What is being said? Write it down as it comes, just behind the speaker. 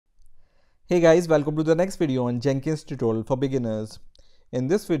Hey guys, welcome to the next video on Jenkins tutorial for beginners. In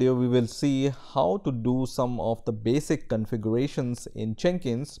this video, we will see how to do some of the basic configurations in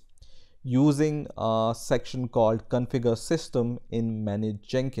Jenkins using a section called Configure System in Manage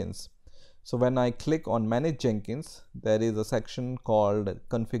Jenkins. So when I click on Manage Jenkins, there is a section called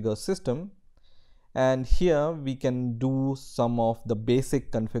Configure System, and here we can do some of the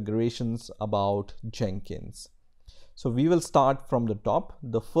basic configurations about Jenkins. So we will start from the top.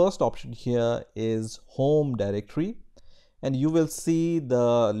 The first option here is home directory, and you will see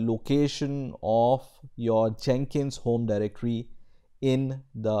the location of your Jenkins home directory in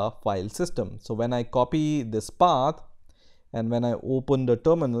the file system. So when I copy this path and when I open the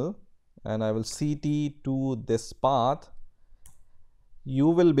terminal and I will cd to this path, you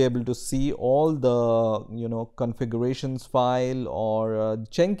will be able to see all the configurations file or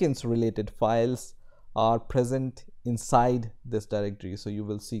Jenkins related files are present inside this directory. So you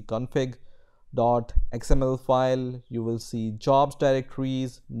will see config.xml file, you will see jobs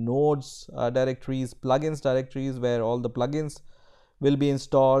directories, nodes directories, plugins directories where all the plugins will be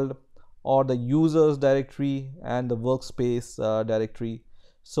installed, or the users directory and the workspace directory.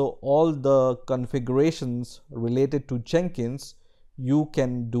 So all the configurations related to Jenkins you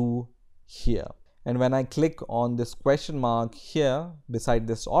can do here. And when I click on this question mark here beside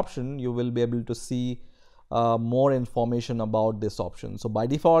this option, you will be able to see more information about this option. So by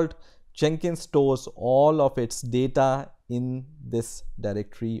default, Jenkins stores all of its data in this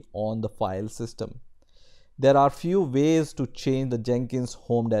directory on the file system. There are few ways to change the Jenkins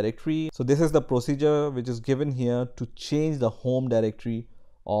home directory. So this is the procedure which is given here to change the home directory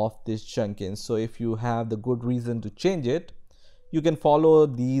of this Jenkins. So if you have the good reason to change it, you can follow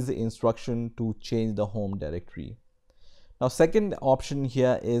these instructions to change the home directory. Now, second option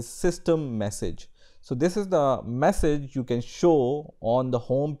here is system message. So this is the message you can show on the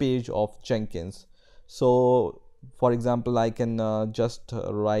home page of Jenkins. So for example, I can just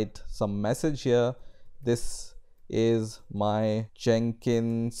write some message here. This is my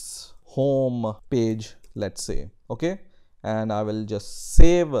Jenkins home page, let's say, okay, and I will just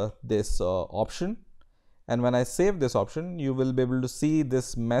save this option. And when I save this option, you will be able to see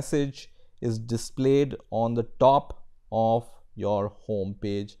this message is displayed on the top of your home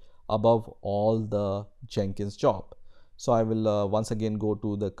page above all the Jenkins job. So I will once again go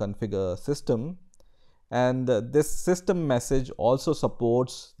to the configure system, and this system message also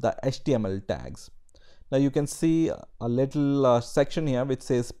supports the HTML tags. Now you can see a little section here which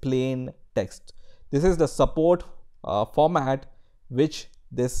says plain text. This is the support format which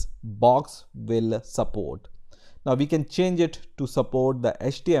this box will support. Now we can change it to support the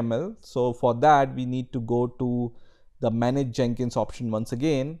HTML. So for that we need to go to the manage Jenkins option once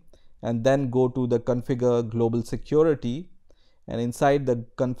again, and then go to the configure global security, and inside the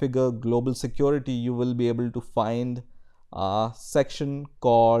configure global security you will be able to find a section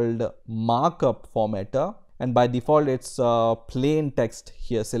called markup formatter, and by default it's plain text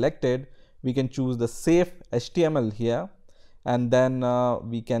here selected. We can choose the safe HTML here, and then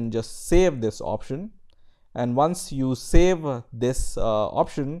we can just save this option. And once you save this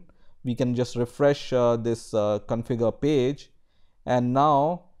option, we can just refresh this configure page, and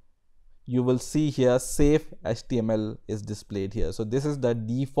now you will see here safe HTML is displayed here. So this is the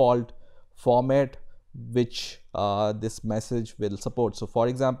default format which this message will support. So for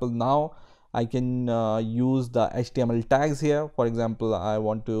example, now I can use the HTML tags here. For example, I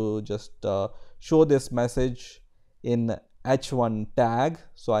want to just show this message in h1 tag,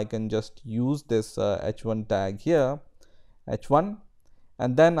 so I can just use this h1 tag here, h1,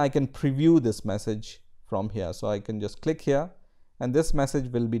 and then I can preview this message from here. So I can just click here, and this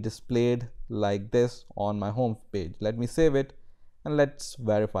message will be displayed like this on my home page. Let me save it and let's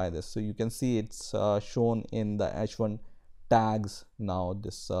verify this. So you can see it's shown in the h1 tags now,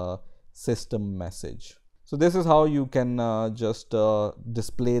 this system message. So this is how you can just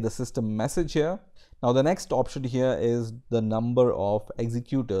display the system message here. Now the next option here is the number of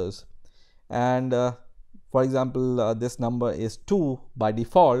executors, and for example this number is 2 by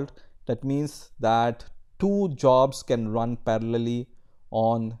default. That means that 2 jobs can run parallelly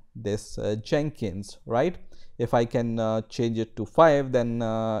on this Jenkins, right? If I can change it to 5, then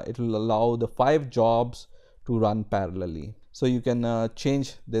it will allow the 5 jobs to run parallelly. So you can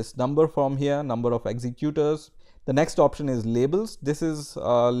change this number from here, number of executors. The next option is labels. This is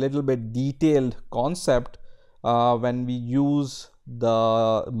a little bit detailed concept when we use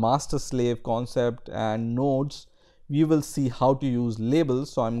the master slave concept and nodes. We will see how to use labels.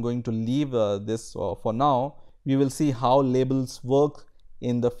 So I'm going to leave this for now. We will see how labels work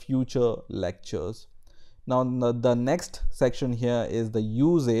in the future lectures. Now the next section here is the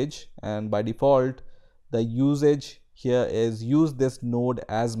usage, and by default the usage here is use this node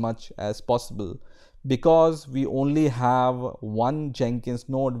as much as possible, because we only have one Jenkins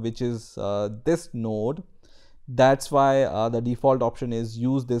node, which is this node. That's why the default option is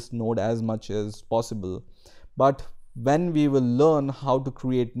use this node as much as possible. But when we will learn how to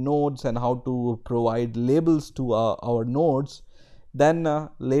create nodes and how to provide labels to our nodes, then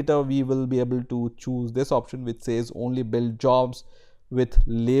later we will be able to choose this option which says only build jobs with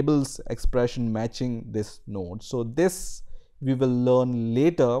labels expression matching this node. So this we will learn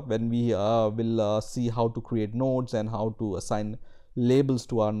later when we will see how to create nodes and how to assign labels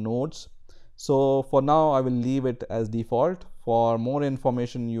to our nodes. So for now I will leave it as default. For more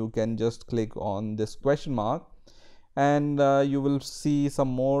information you can just click on this question mark, and you will see some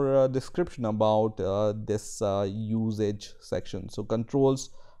more description about this usage section. So controls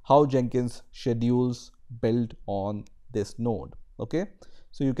how Jenkins schedules built on this node. Okay,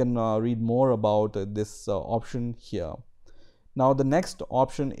 so you can read more about this option here. Now the next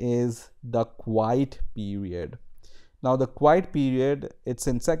option is the quiet period. Now the quiet period, it's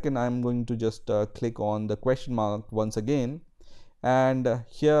in second. I'm going to just click on the question mark once again, and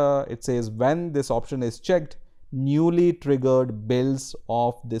here it says when this option is checked, newly triggered builds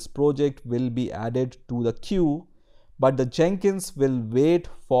of this project will be added to the queue, but the Jenkins will wait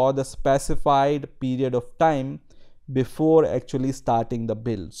for the specified period of time before actually starting the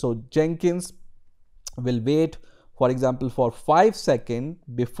build. So Jenkins will wait, for example, for 5 seconds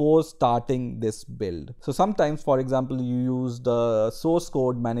before starting this build. So sometimes, for example, you use the source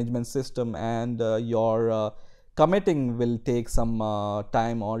code management system and your committing will take some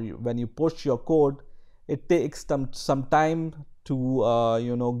time, or when you push your code, it takes some time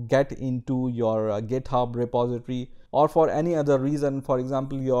to get into your GitHub repository, or for any other reason. For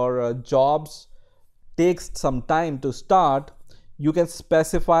example, your jobs takes some time to start. You can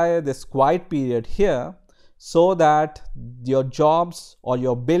specify this quiet period here so that your jobs or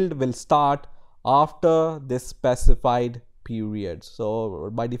your build will start after this specified period. So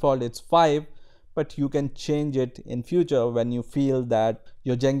by default it's 5, but you can change it in future when you feel that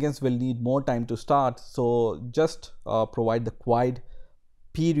your Jenkins will need more time to start. So just provide the quiet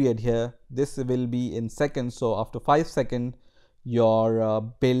period here. This will be in seconds, so after 5 seconds your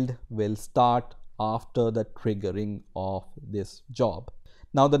build will start after the triggering of this job.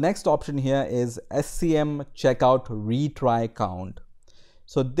 Now the next option here is SCM checkout retry count.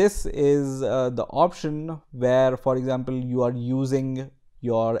 So this is the option where, for example, you are using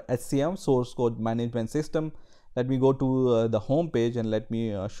your SCM source code management system. Let me go to the home page and let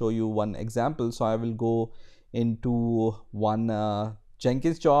me show you one example. So I will go into one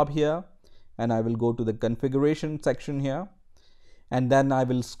Jenkins job here, and I will go to the configuration section here, and then I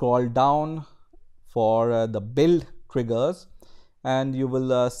will scroll down for the build triggers, and you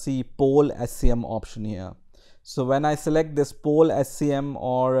will see poll SCM option here. So when I select this poll SCM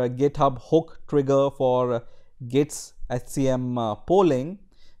or GitHub hook trigger for Git's SCM polling,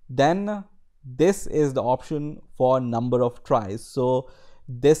 then this is the option for number of tries. So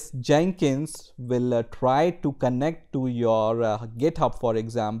this Jenkins will try to connect to your GitHub, for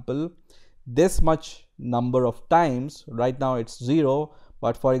example, this much number of times. Right now it's 0,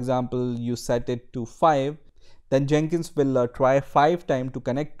 but for example you set it to 5, then Jenkins will try 5 times to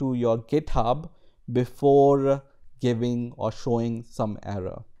connect to your GitHub before giving or showing some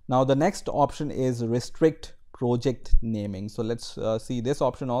error. Now the next option is restrict project naming. So let's see this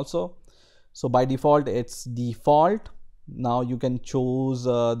option also. So by default it's default. Now you can choose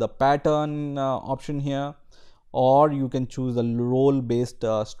the pattern option here, or you can choose the role based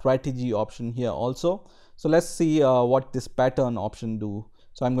strategy option here also. So let's see what this pattern option do.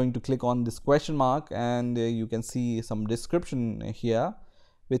 So I'm going to click on this question mark, and you can see some description here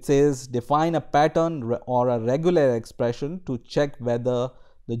which says define a pattern or a regular expression to check whether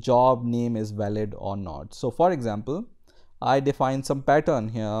the job name is valid or not. So for example, I define some pattern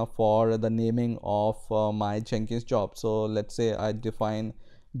here for the naming of my Jenkins job. So let's say I define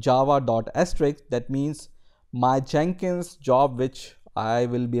java.*. That means my Jenkins job which I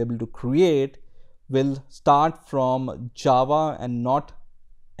will be able to create will start from Java and not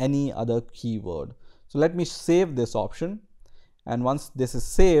any other keyword. So let me save this option, and once this is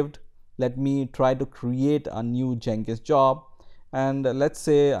saved, let me try to create a new Jenkins job, and let's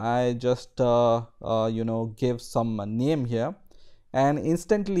say I just give some name here, and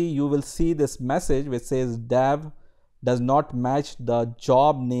instantly you will see this message which says dev does not match the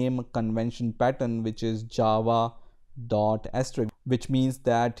job name convention pattern, which is java.*, which means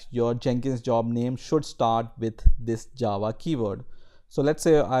that your Jenkins job name should start with this Java keyword. So let's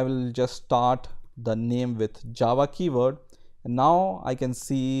say I will just start the name with Java keyword, and now I can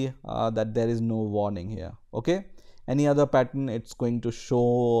see that there is no warning here. Okay, any other pattern, it's going to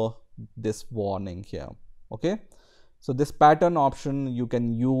show this warning here. Okay, so this pattern option you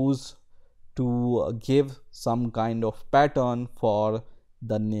can use to give some kind of pattern for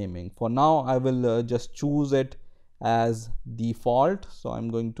the naming. For now I will just choose it as default, so I'm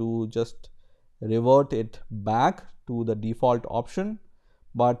going to just revert it back to the default option,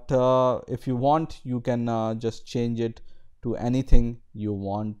 but if you want, you can just change it to anything you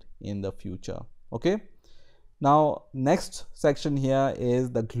want in the future. Okay, now next section here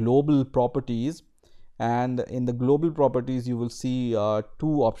is the global properties, and in the global properties you will see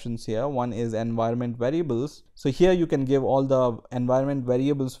two options here. One is environment variables. So here you can give all the environment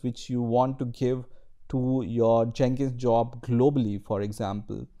variables which you want to give to your Jenkins job globally. For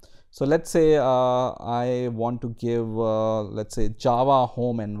example, so let's say I want to give let's say Java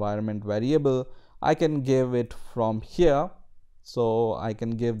home environment variable. I can give it from here, so I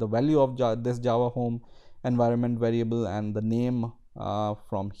can give the value of this Java home environment variable and the name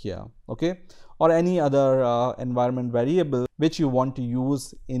from here. Okay, or any other environment variable which you want to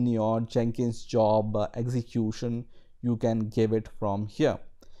use in your Jenkins job execution, you can give it from here.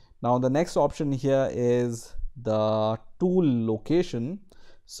 Now the next option here is the tool location.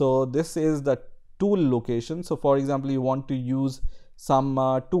 So this is the tool location. So for example, you want to use some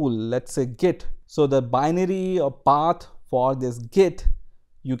tool, let's say Git. So the binary path for this Git,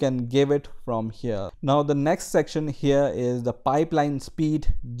 you can give it from here. Now the next section here is the pipeline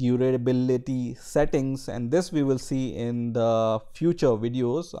speed durability settings, and this we will see in the future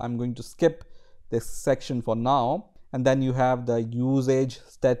videos. I'm going to skip this section for now. And then you have the usage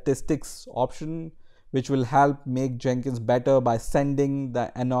statistics option, which will help make Jenkins better by sending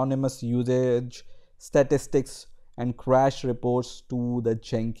the anonymous usage statistics and crash reports to the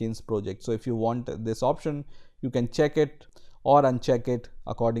Jenkins project. So if you want this option, you can check it or uncheck it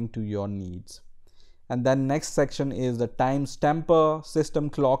according to your needs. And then next section is the time stamper, system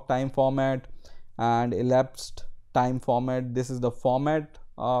clock time format, and elapsed time format. This is the format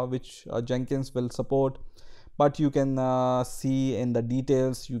which Jenkins will support, but you can see in the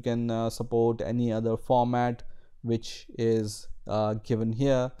details, you can support any other format which is given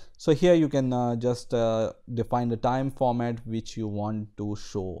here. So here you can just define the time format which you want to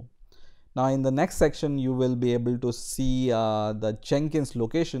show. Now in the next section you will be able to see the Jenkins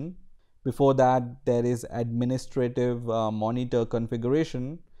location. Before that, there is administrative monitor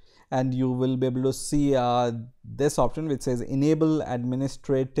configuration, and you will be able to see this option which says enable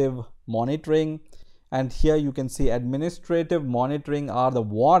administrative monitoring. And here you can see administrative monitoring are the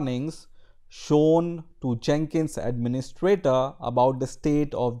warnings shown to Jenkins administrator about the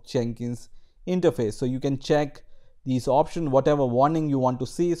state of Jenkins interface. So you can check these options, whatever warning you want to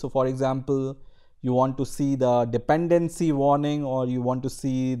see. So for example, you want to see the dependency warning, or you want to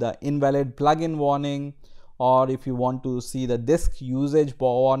see the invalid plugin warning, or if you want to see the disk usage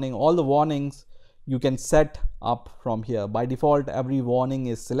warning, all the warnings you can set up from here. By default, every warning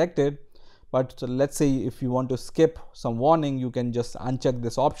is selected, but let's say if you want to skip some warning, you can just uncheck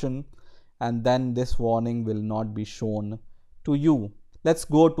this option, and then this warning will not be shown to you. Let's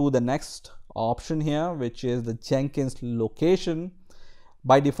go to the next option here, which is the Jenkins location.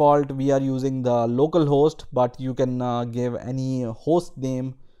 By default, we are using the local host, but you can give any host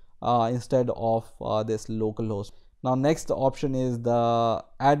name instead of this local host. Now next option is the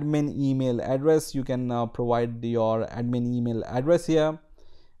admin email address. You can provide your admin email address here.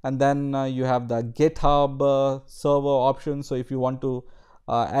 And then you have the GitHub server option. So if you want to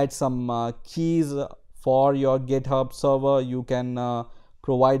add some keys for your GitHub server, you can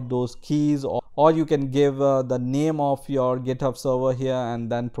provide those keys, or you can give the name of your GitHub server here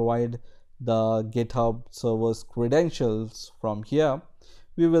and then provide the GitHub server's credentials from here.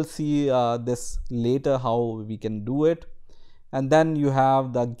 We will see this later how we can do it. And then you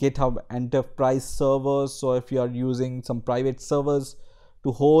have the GitHub enterprise servers. So if you are using some private servers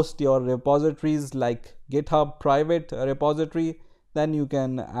to host your repositories like GitHub private repository, then you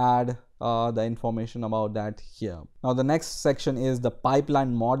can add the information about that here. Now the next section is the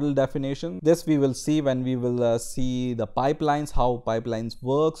pipeline model definition. This we will see when we will see the pipelines, how pipelines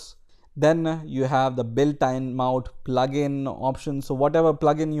works. Then you have the build timeout plugin option. So whatever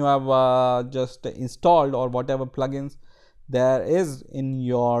plugin you have just installed, or whatever plugins there is in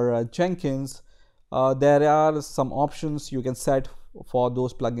your Jenkins, there are some options you can set for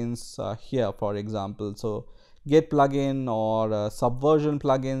those plugins here, for example. So Git plugin, or Subversion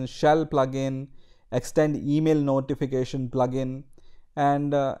plugin, Shell plugin, extend email notification plugin,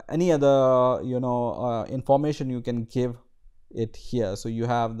 and any other information you can give it here. So you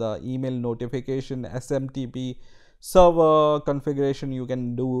have the email notification, SMTP server configuration, you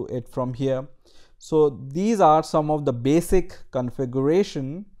can do it from here. So these are some of the basic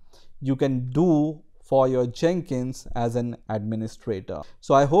configuration you can do for your Jenkins as an administrator.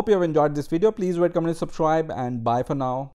 So I hope you have enjoyed this video. Please rate, comment, and subscribe, and bye for now.